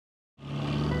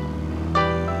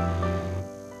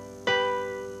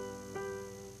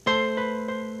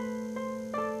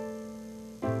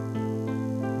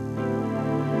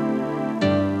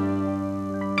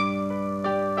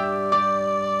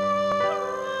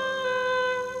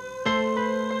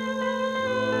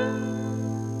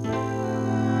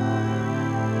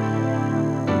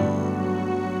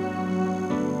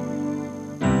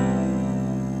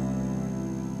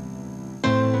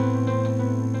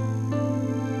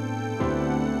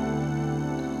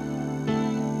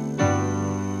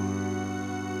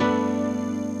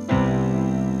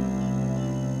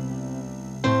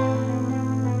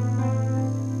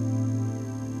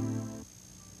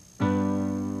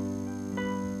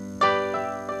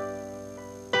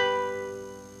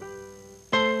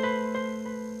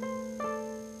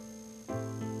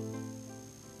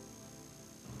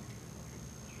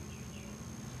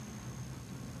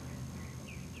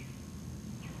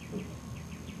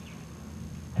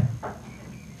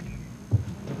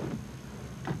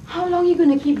long are you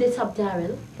going to keep this up,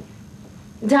 Daryl?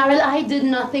 Daryl, I did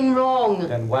nothing wrong.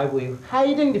 Then why were you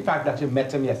hiding the fact that you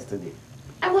met him yesterday?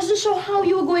 I wasn't sure how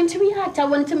you were going to react. I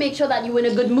wanted to make sure that you were in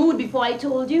a good mood before I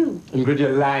told you. Ingrid,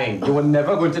 you're lying. You were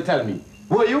never going to tell me.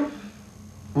 Were you?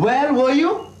 Well, were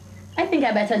you? I think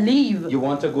I better leave. You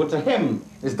want to go to him.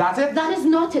 Is that it? That is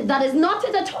not it. That is not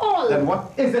it at all. Then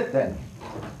what is it then?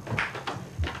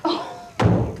 Oh.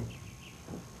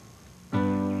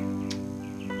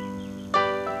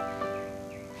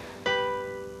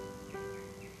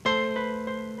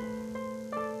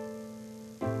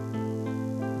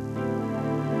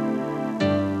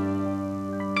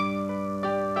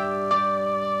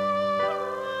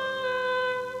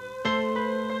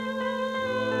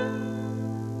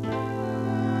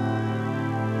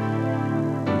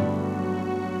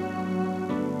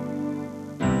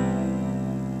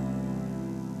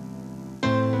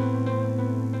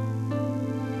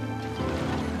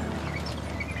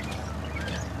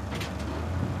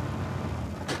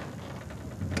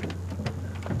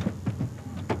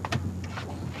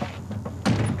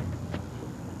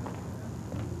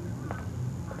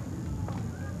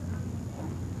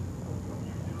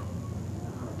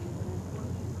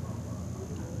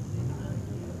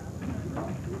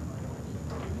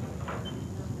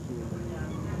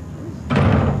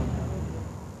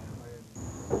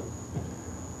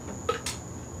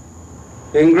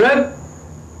 Ingrid?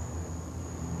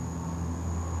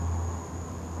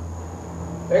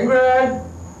 Ingrid?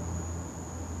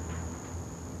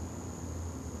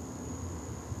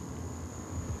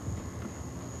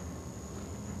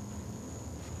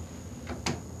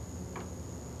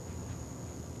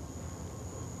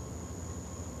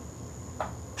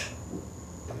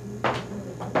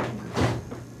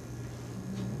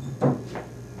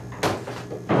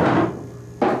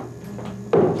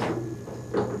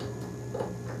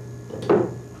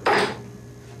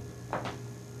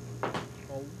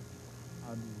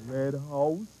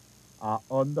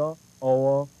 Under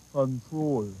our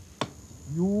control.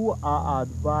 You are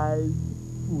advised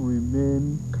to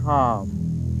remain calm.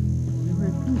 We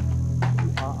repeat,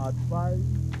 you are advised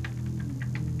to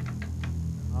remain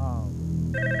calm.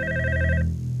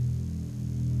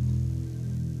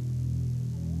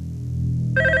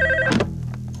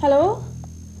 Hello?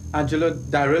 Angela,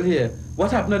 Daryl here.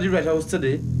 What happened at the Red House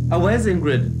today? And where's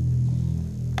Ingrid?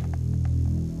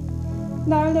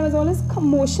 Daryl, there was all this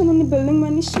commotion in the building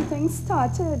when the shooting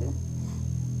started.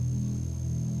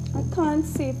 I can't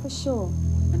say for sure.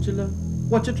 Angela,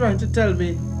 what you trying to tell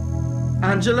me?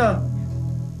 Angela!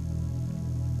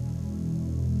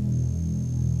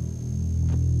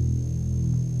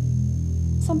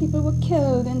 Some people were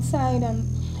killed inside and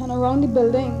around the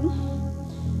building.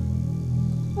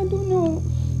 I don't know.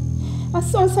 I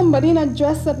saw somebody in a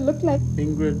dress that looked like...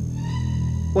 Ingrid.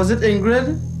 Was it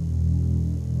Ingrid?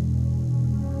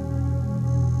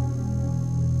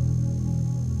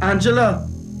 Angela!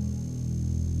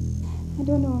 I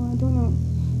don't know.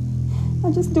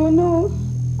 I just don't know.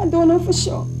 I don't know for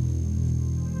sure.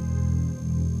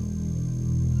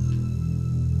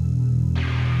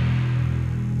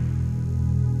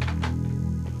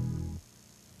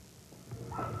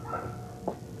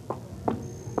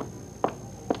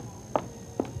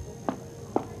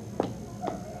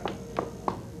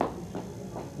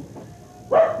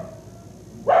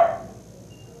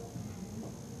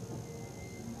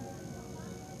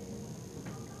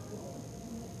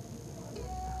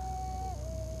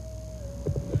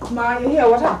 Ma, you hear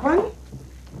what happened?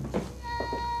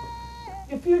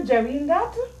 You feel Cherrie in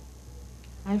that?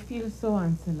 I feel so,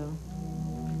 Angela.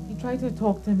 He tried to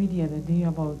talk to me the other day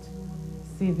about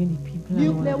saving the people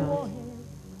and all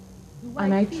that.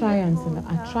 And I try, Angela.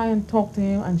 I try and talk to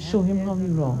him and show him how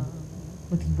he's wrong.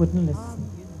 But he wouldn't listen.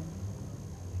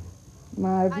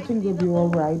 Ma, everything will be all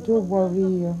right. Don't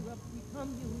worry.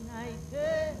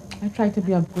 I try to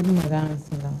be a good mother,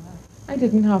 Angela. I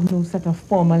didn't have no sort of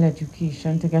formal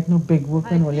education to get no big work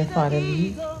when all your father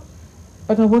leave.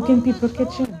 But I work in people's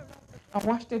kitchen. I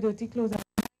wash the dirty clothes and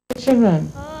the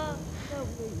children.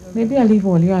 Maybe I leave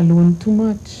all you alone too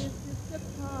much.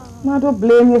 Ma, don't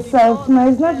blame yourself. Ma,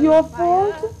 it's not your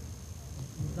fault.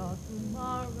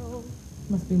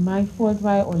 Must be my fault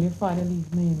why all your father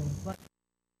leave me.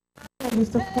 I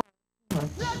used to fall too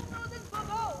much.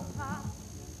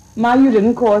 Ma, you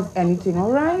didn't cause anything,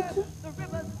 all right?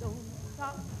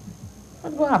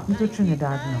 What happened to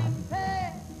Trinidad now?